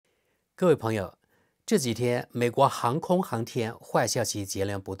各位朋友，这几天美国航空航天坏消息接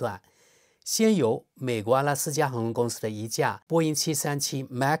连不断。先由美国阿拉斯加航空公司的一架波音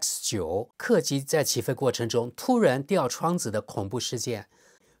737MAX客机在起飞过程中突然掉窗子的恐怖事件，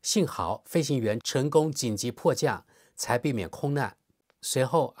幸好飞行员成功紧急迫降，才避免空难。随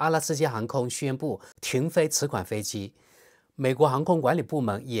后，阿拉斯加航空宣布停飞此款飞机，美国航空管理部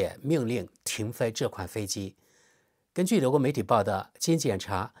门也命令停飞这款飞机。根据德国媒体报道，经检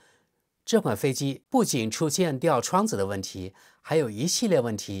查，这款飞机不仅出现掉窗子的问题，还有一系列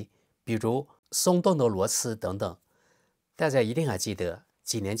问题，比如松动的螺丝等等。大家一定还记得，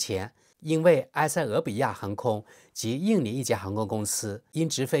几年前因为埃塞俄比亚航空及印尼一家航空公司因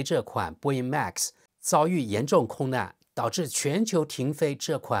直飞这款波音 Max 遭遇严重空难，导致全球停飞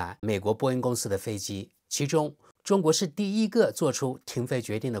这款美国波音公司的飞机。其中，中国是第一个做出停飞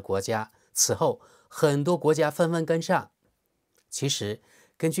决定的国家，此后很多国家纷纷跟上。其实，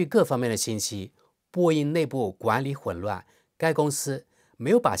根据各方面的信息，波音内部管理混乱，该公司没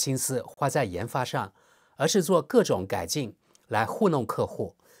有把心思花在研发上，而是做各种改进来糊弄客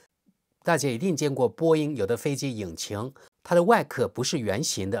户。大家一定见过波音有的飞机引擎，它的外壳不是圆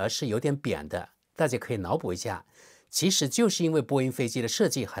形的，而是有点扁的。大家可以脑补一下，其实就是因为波音飞机的设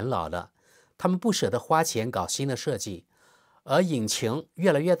计很老了，他们不舍得花钱搞新的设计，而引擎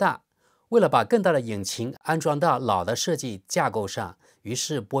越来越大，为了把更大的引擎安装到老的设计架构上，于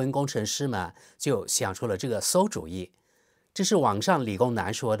是波音工程师们就想出了这个馊主意。这是网上理工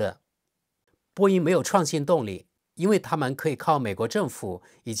男说的。波音没有创新动力，因为他们可以靠美国政府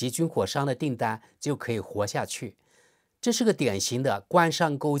以及军火商的订单就可以活下去。这是个典型的官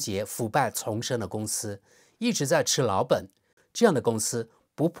商勾结、腐败丛生的公司，一直在吃老本。这样的公司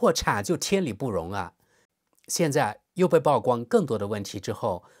不破产就天理不容啊！现在又被曝光更多的问题之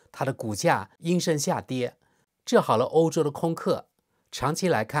后，它的股价应声下跌，治好了欧洲的空客。长期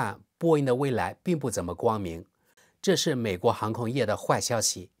来看，波音的未来并不怎么光明，这是美国航空业的坏消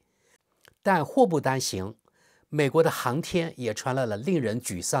息。但祸不单行，美国的航天也传来了令人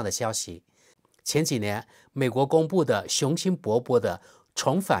沮丧的消息。前几年，美国公布的雄心勃勃的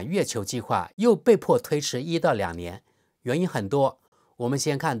重返月球计划又被迫推迟1到2年，原因很多。我们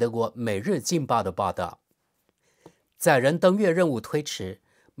先看德国《每日镜报》的报道，载人登月任务推迟，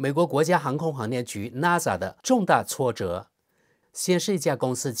美国国家航空航天局 NASA 的重大挫折。先是一家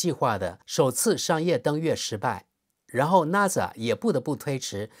公司计划的首次商业登月失败，然后 NASA 也不得不推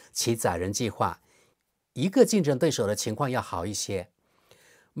迟其载人计划。一个竞争对手的情况要好一些。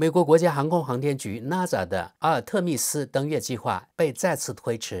美国国家航空航天局 NASA 的阿尔特密斯登月计划被再次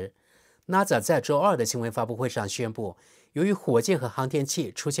推迟。NASA 在周二的新闻发布会上宣布，由于火箭和航天器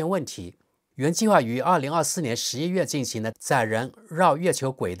出现问题，原计划于2024年11月进行的载人绕月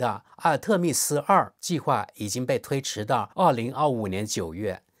球轨道阿尔特密斯2计划已经被推迟到2025年9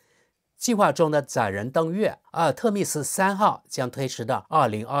月。计划中的载人登月阿尔特密斯3号将推迟到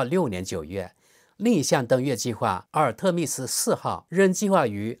2026年9月。另一项登月计划阿尔特密斯4号仍计划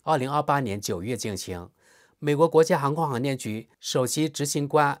于2028年9月进行。美国国家航空航天局首席执行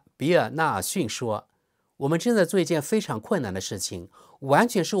官比尔·纳尔逊说，我们正在做一件非常困难的事情，完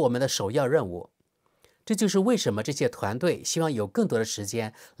全是我们的首要任务。这就是为什么这些团队希望有更多的时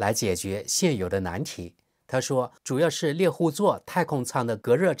间来解决现有的难题。他说，主要是猎户座太空舱的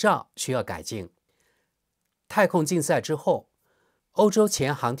隔热罩需要改进。太空竞赛之后，欧洲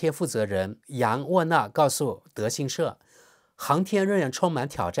前航天负责人杨沃纳告诉德新社，航天仍然充满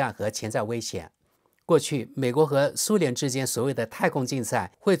挑战和潜在危险。过去，美国和苏联之间所谓的太空竞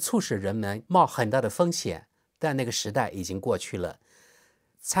赛会促使人们冒很大的风险，但那个时代已经过去了。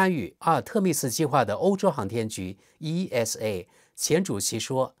参与阿尔特密斯计划的欧洲航天局 ESA 前主席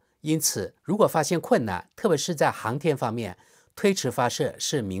说，因此如果发现困难，特别是在航天方面，推迟发射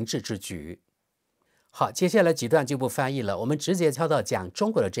是明智之举。好，接下来几段就不翻译了，我们直接跳到讲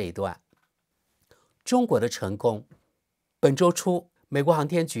中国的这一段。中国的成功。本周初，美国航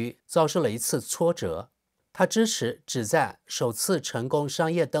天局遭受了一次挫折，它支持旨在首次成功商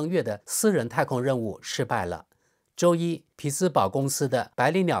业登月的私人太空任务失败了。周一，匹兹堡公司的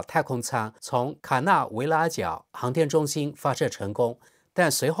百里鸟太空舱从卡纳维拉角航天中心发射成功，但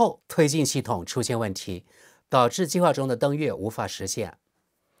随后推进系统出现问题，导致计划中的登月无法实现。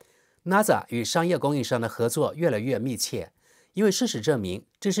NASA 与商业供应商的合作越来越密切，因为事实证明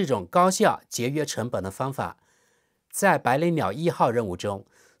这是一种高效节约成本的方法。在百里鸟1号任务中，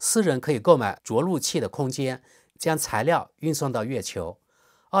私人可以购买着陆器的空间，将材料运送到月球。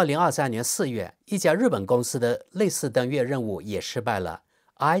2023年4月，一家日本公司的类似登月任务也失败了。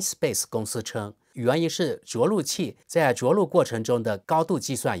iSpace 公司称，原因是着陆器在着陆过程中的高度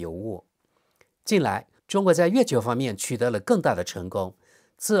计算有误。近来，中国在月球方面取得了更大的成功。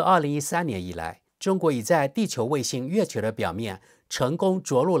自2013年以来，中国已在地球卫星月球的表面成功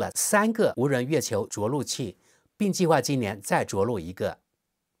着陆了3个无人月球着陆器，并计划今年再着陆1个。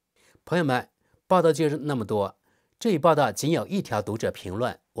朋友们，报道就是那么多，这一报道仅有1条读者评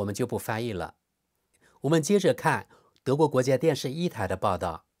论，我们就不翻译了。我们接着看德国国家电视1台的报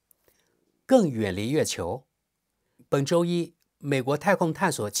道，更远离月球。本周一，美国太空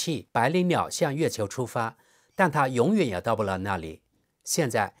探索器白灵鸟向月球出发，但它永远也到不了那里。现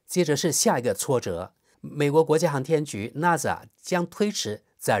在接着是下一个挫折，美国国家航天局 NASA 将推迟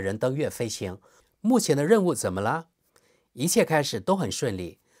载人登月飞行。目前的任务怎么了？一切开始都很顺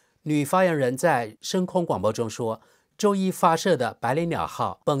利。女发言人在升空广播中说，周一发射的白灵鸟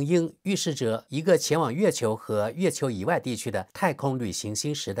号本应预示着一个前往月球和月球以外地区的太空旅行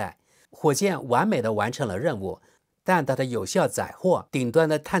新时代。火箭完美地完成了任务，但它的有效载货顶端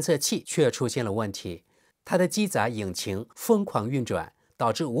的探测器却出现了问题。它的机载引擎疯狂运转，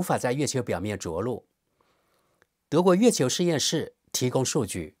导致无法在月球表面着陆。德国月球实验室提供数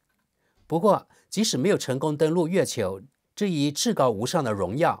据。不过，即使没有成功登陆月球这一至高无上的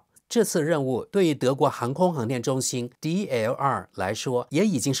荣耀，这次任务对于德国航空航天中心 DLR 来说也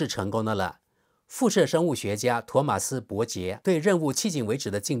已经是成功的了。辐射生物学家托马斯·伯杰对任务迄今为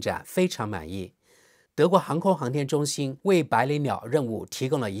止的进展非常满意。德国航空航天中心为白灵鸟任务提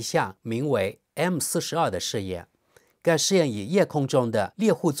供了一项名为 M42 的试验，该试验以夜空中的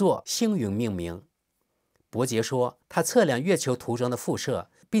猎户座星云命名。伯杰说，他测量月球途中的辐射，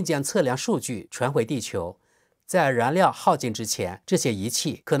并将测量数据传回地球。在燃料耗尽之前，这些仪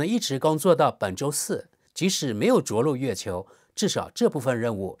器可能一直工作到本周4。即使没有着陆月球，至少这部分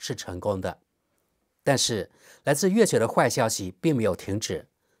任务是成功的。但是，来自月球的坏消息并没有停止。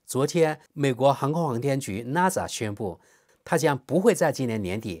昨天，美国航空航天局 NASA 宣布，它将不会在今年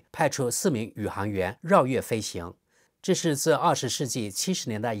年底派出4名宇航员绕月飞行，这是自20世纪70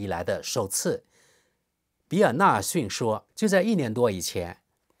年代以来的首次。比尔·纳尔逊说，就在1年多以前，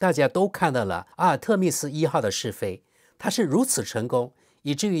大家都看到了阿尔特密斯1号的试飞，它是如此成功，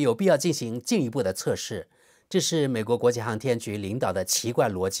以至于有必要进行进一步的测试。这是美国国家航天局领导的奇怪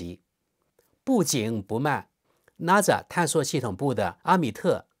逻辑。不紧不慢，NASA 探索系统部的阿米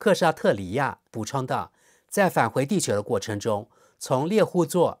特·克沙特里亚补充道，在返回地球的过程中，从猎户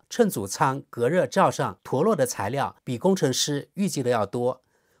座乘组舱隔热罩上脱落的材料比工程师预计的要多。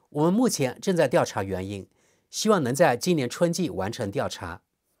我们目前正在调查原因，希望能在今年春季完成调查。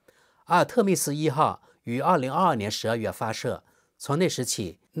阿尔特密斯1号于2022年12月发射，从那时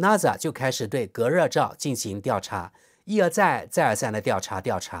起 NASA 就开始对隔热罩进行调查，一而再再而三的调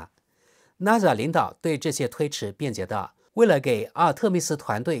查。NASA 领导对这些推迟辩解道，为了给阿尔特密斯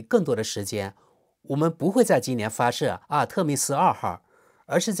团队更多的时间，我们不会在今年发射阿尔特密斯2号，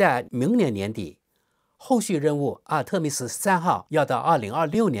而是在明年年底。后续任务阿尔特密斯3号要到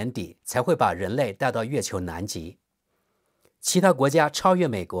2026年底才会把人类带到月球南极。其他国家超越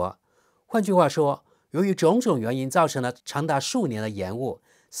美国，换句话说，由于种种原因造成了长达数年的延误，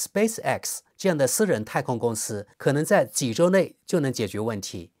 SpaceX 这样的私人太空公司可能在几周内就能解决问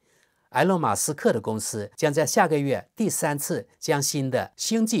题。埃隆·马斯克的公司将在下个月第3次将新的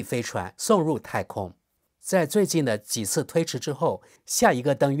星际飞船送入太空。在最近的几次推迟之后，下一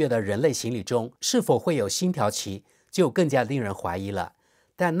个登月的人类行李中是否会有星条旗，就更加令人怀疑了。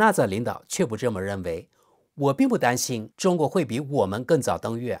但 NASA 领导却不这么认为。我并不担心中国会比我们更早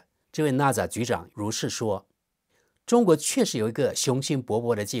登月，这位 NASA 局长如是说。中国确实有一个雄心勃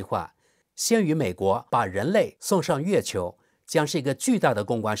勃的计划，先于美国把人类送上月球，将是一个巨大的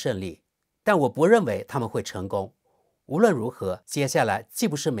公关胜利。但我不认为他们会成功。无论如何，接下来既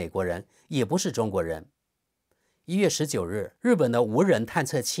不是美国人，也不是中国人。1月19日，日本的无人探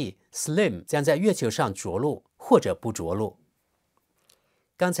测器 SLIM 将在月球上着陆或者不着陆。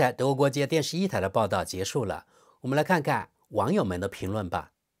刚才德国国家电视1台的报道结束了，我们来看看网友们的评论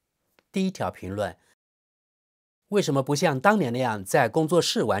吧。第一条评论：为什么不像当年那样在工作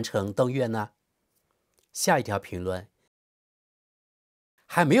室完成登月呢？下一条评论：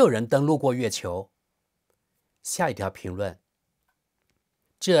还没有人登陆过月球。下一条评论：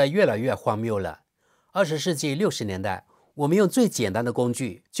这越来越荒谬了。20世纪60年代，我们用最简单的工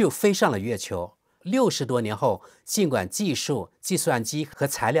具就飞上了月球。60多年后，尽管技术、计算机和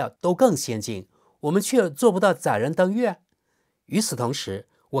材料都更先进，我们却做不到载人登月。与此同时，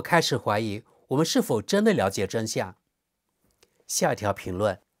我开始怀疑我们是否真的了解真相。下一条评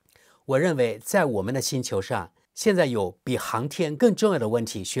论：我认为在我们的星球上，现在有比航天更重要的问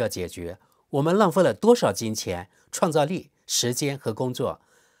题需要解决。我们浪费了多少金钱、创造力、时间和工作，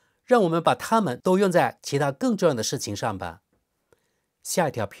让我们把它们都用在其他更重要的事情上吧。下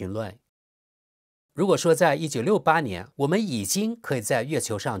一条评论：如果说在1968年我们已经可以在月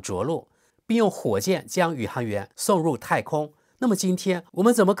球上着陆，并用火箭将宇航员送入太空，那么今天我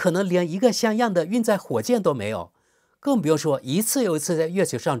们怎么可能连一个像样的运载火箭都没有，更不用说一次又一次在月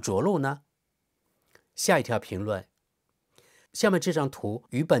球上着陆呢？下一条评论，下面这张图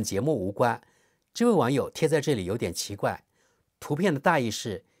与本节目无关，这位网友贴在这里有点奇怪。图片的大意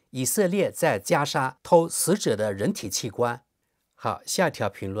是以色列在加沙偷死者的人体器官。好，下一条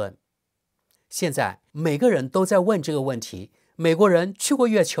评论，现在每个人都在问这个问题，美国人去过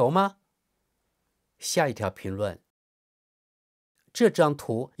月球吗？下一条评论，这张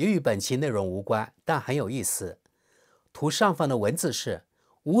图也与本期内容无关，但很有意思。图上方的文字是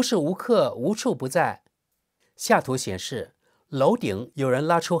无时无刻无处不在，下图显示楼顶有人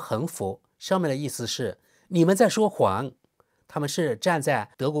拉出横幅，上面的意思是你们在说谎。他们是站在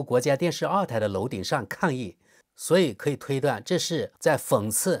德国国家电视2台的楼顶上抗议，所以可以推断这是在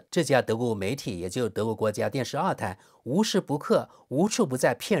讽刺这家德国媒体，也就是德国国家电视2台无时不刻无处不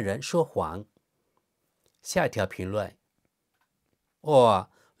在骗人说谎。下一条评论，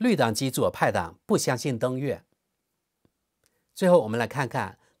绿党及左派党不相信登月。最后我们来看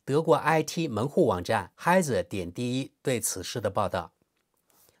看德国 IT 门户网站 Heise.de 对此事的报道。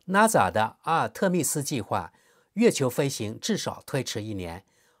 NASA 的阿尔特密斯计划月球飞行至少推迟1年，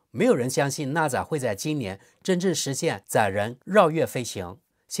没有人相信 NASA 会在今年真正实现载人绕月飞行，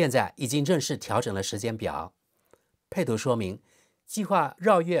现在已经正式调整了时间表。配图说明计划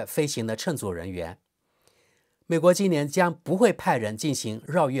绕月飞行的乘组人员。美国今年将不会派人进行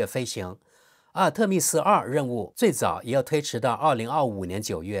绕月飞行，阿尔特密斯2任务最早也要推迟到2025年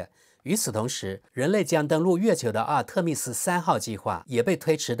9月。与此同时，人类将登陆月球的阿尔特密斯3号计划也被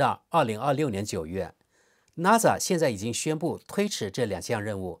推迟到2026年9月。NASA 现在已经宣布推迟这2项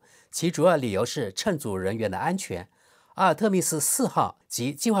任务，其主要理由是乘组人员的安全。阿尔特密斯4号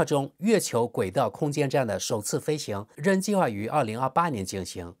及计划中月球轨道空间站的首次飞行仍计划于2028年进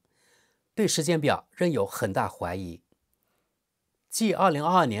行，对时间表仍有很大怀疑。继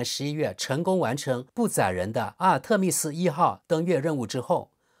2022年11月成功完成不载人的阿尔特密斯1号登月任务之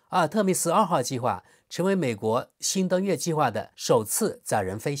后，阿尔特密斯2号计划成为美国新登月计划的首次载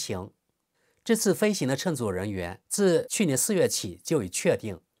人飞行。这次飞行的乘组人员自去年4月起就已确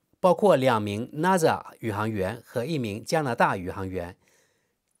定，包括2名 NASA 宇航员和1名加拿大宇航员，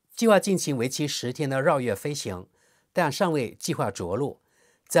计划进行为期10天的绕月飞行，但尚未计划着陆。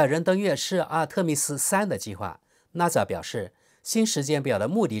载人登月是阿尔特密斯3的计划。 NASA 表示，新时间表的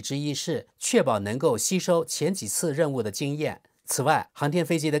目的之一是确保能够吸收前几次任务的经验。此外，航天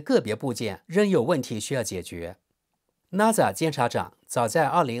飞机的个别部件仍有问题需要解决。NASA 监察长早在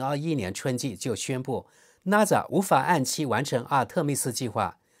2021年春季就宣布 NASA 无法按期完成阿尔特密斯计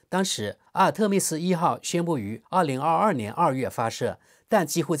划。当时阿尔特密斯1号宣布于2022年2月发射，但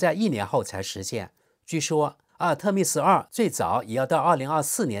几乎在1年后才实现。据说阿尔特密斯2最早也要到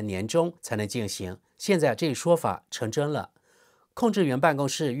2024年年中才能进行，现在这一说法成真了。控制员办公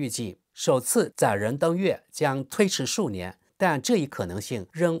室预计首次载人登月将推迟数年，但这一可能性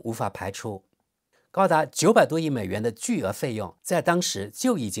仍无法排除。高达900多亿美元的巨额费用在当时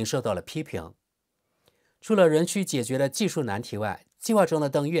就已经受到了批评。除了仍需解决的技术难题外，计划中的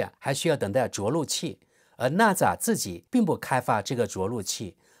登月还需要等待着陆器，而 NASA 自己并不开发这个着陆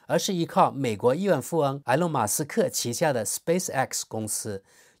器，而是依靠美国亿万富翁埃隆·马斯克旗下的 SpaceX 公司，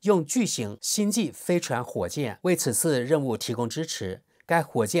用巨型星际飞船火箭为此次任务提供支持。该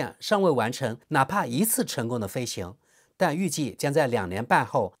火箭尚未完成哪怕1次成功的飞行，但预计将在2年半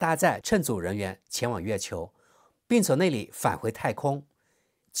后搭载乘组人员前往月球，并从那里返回太空。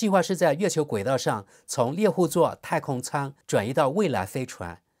计划是在月球轨道上从猎户座太空舱转移到未来飞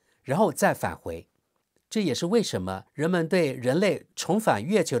船，然后再返回。这也是为什么人们对人类重返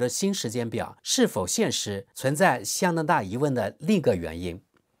月球的新时间表是否现实存在相当大疑问的另一个原因。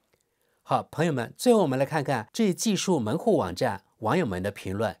好，朋友们，最后我们来看看这一技术门户网站网友们的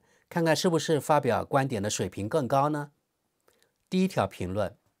评论，看看是不是发表观点的水平更高呢？第一条评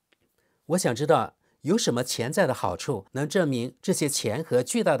论，我想知道有什么潜在的好处能证明这些钱和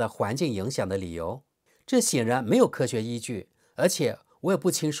巨大的环境影响的理由？这显然没有科学依据，而且我也不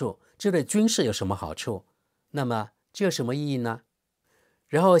清楚这对军事有什么好处。那么这有什么意义呢？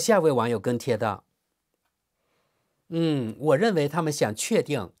然后下一位网友跟贴道，我认为他们想确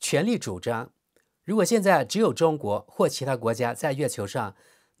定权力主张。如果现在只有中国或其他国家在月球上，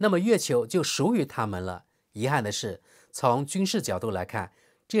那么月球就属于他们了。遗憾的是，从军事角度来看，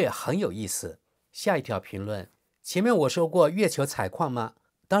这也很有意思。下一条评论，前面我说过月球采矿吗？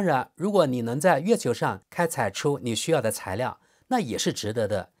当然，如果你能在月球上采出你需要的材料，那也是值得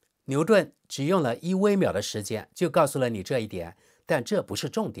的。牛顿只用了1微秒的时间就告诉了你这一点，但这不是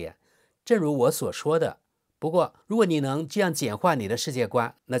重点。正如我所说的。不过，如果你能这样简化你的世界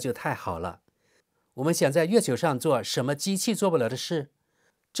观，那就太好了。我们想在月球上做什么机器做不了的事？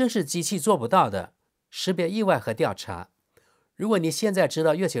正是机器做不到的，识别意外和调查。如果你现在知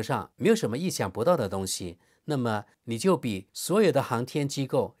道月球上没有什么意想不到的东西，那么你就比所有的航天机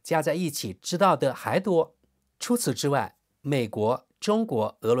构加在一起知道的还多。除此之外，美国、中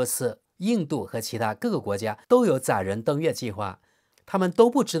国、俄罗斯、印度和其他各个国家都有载人登月计划，他们都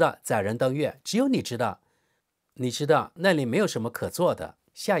不知道载人登月，只有你知道。你知道那里没有什么可做的。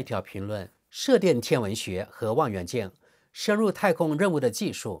下一条评论：射电天文学和望远镜，深入太空任务的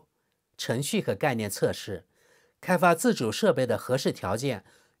技术、程序和概念测试，开发自主设备的合适条件，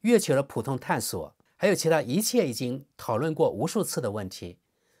月球的普通探索，还有其他一切已经讨论过无数次的问题。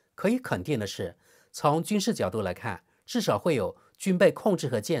可以肯定的是，从军事角度来看，至少会有军备控制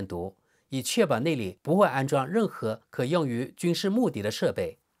和监督，以确保那里不会安装任何可用于军事目的的设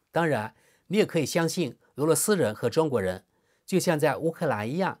备。当然，你也可以相信俄罗斯人和中国人，就像在乌克兰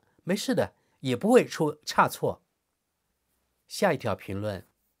一样，没事的，也不会出差错。下一条评论：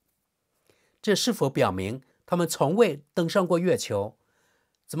这是否表明他们从未登上过月球？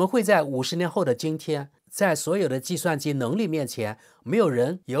怎么会在50年后的今天，在所有的计算机能力面前，没有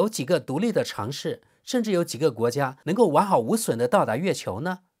人有几个独立的尝试，甚至有几个国家能够完好无损地到达月球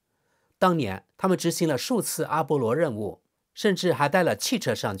呢？当年他们执行了数次阿波罗任务，甚至还带了汽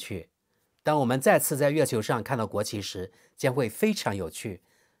车上去。当我们再次在月球上看到国旗时，将会非常有趣。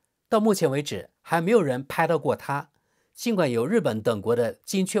到目前为止，还没有人拍到过它，尽管有日本等国的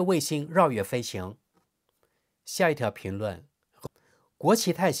精确卫星绕月飞行。下一条评论：国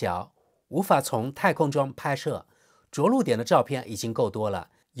旗太小，无法从太空中拍摄，着陆点的照片已经够多了，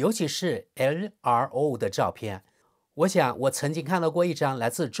尤其是 LRO 的照片。我想我曾经看到过一张来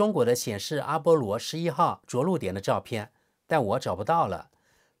自中国的显示阿波罗11号着陆点的照片，但我找不到了。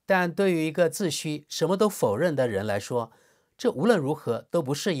但对于一个自诩什么都否认的人来说，这无论如何都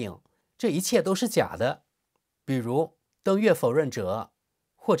不适应，这一切都是假的。比如登月否认者，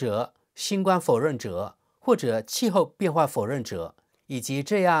或者新冠否认者，或者气候变化否认者，以及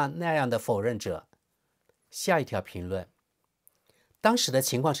这样那样的否认者。下一条评论：当时的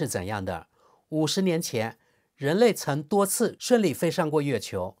情况是怎样的？50年前，人类曾多次顺利飞上过月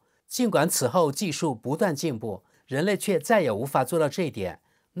球，尽管此后技术不断进步，人类却再也无法做到这一点。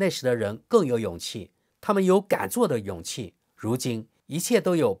那时的人更有勇气，他们有敢做的勇气。如今一切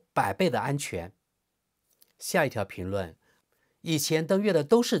都有100倍的安全。下一条评论：以前登月的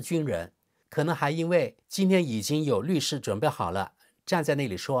都是军人，可能还因为今天已经有律师准备好了，站在那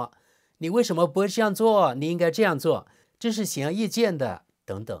里说你为什么不会这样做，你应该这样做，这是显而易见的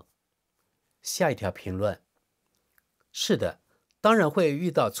等等。下一条评论：是的，当然会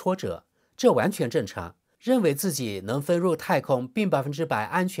遇到挫折，这完全正常。认为自己能飞入太空并100%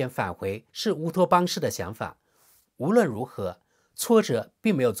安全返回是乌托邦式的想法。无论如何，挫折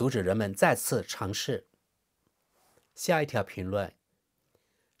并没有阻止人们再次尝试。下一条评论：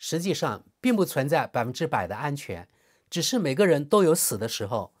实际上并不存在100%的安全，只是每个人都有死的时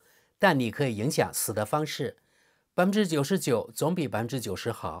候，但你可以影响死的方式。99%总比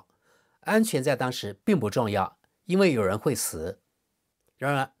90%好。安全在当时并不重要，因为有人会死。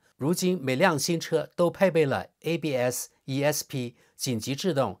然而如今每辆新车都配备了 ABS、ESP、紧急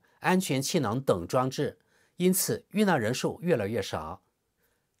制动、安全气囊等装置，因此遇难人数越来越少。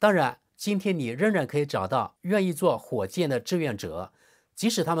当然，今天你仍然可以找到愿意做火箭的志愿者，即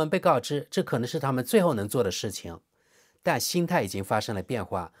使他们被告知这可能是他们最后能做的事情。但心态已经发生了变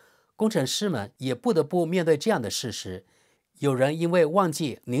化，工程师们也不得不面对这样的事实：有人因为忘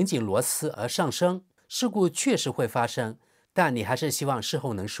记拧紧螺丝而丧生，事故确实会发生。但你还是希望事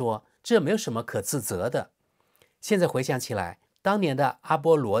后能说，这没有什么可自责的。现在回想起来，当年的阿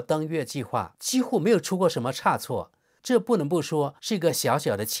波罗登月计划几乎没有出过什么差错，这不能不说是一个小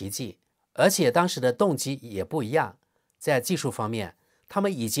小的奇迹。而且当时的动机也不一样，在技术方面，他们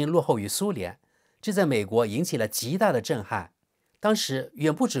已经落后于苏联，这在美国引起了极大的震撼。当时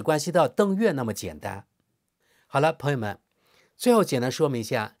远不只关系到登月那么简单。好了，朋友们，最后简单说明一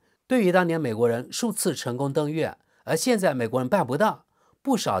下，对于当年美国人数次成功登月，而现在美国人办不到，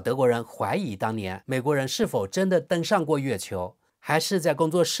不少德国人怀疑当年美国人是否真的登上过月球，还是在工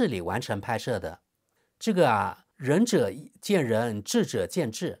作室里完成拍摄的。这个仁者见仁，智者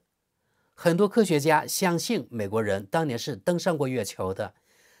见智。很多科学家相信美国人当年是登上过月球的，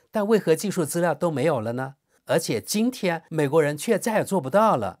但为何技术资料都没有了呢？而且今天美国人却再也做不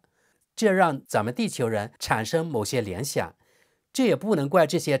到了，这让咱们地球人产生某些联想。这也不能怪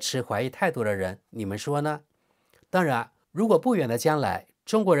这些持怀疑态度的人，你们说呢？当然，如果不远的将来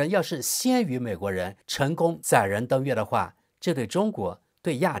中国人要是先于美国人成功载人登月的话，这对中国、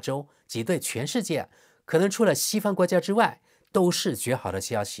对亚洲及对全世界，可能除了西方国家之外，都是绝好的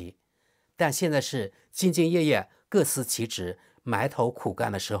消息。但现在是兢兢业业、各司其职、埋头苦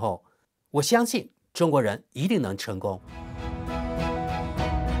干的时候。我相信中国人一定能成功。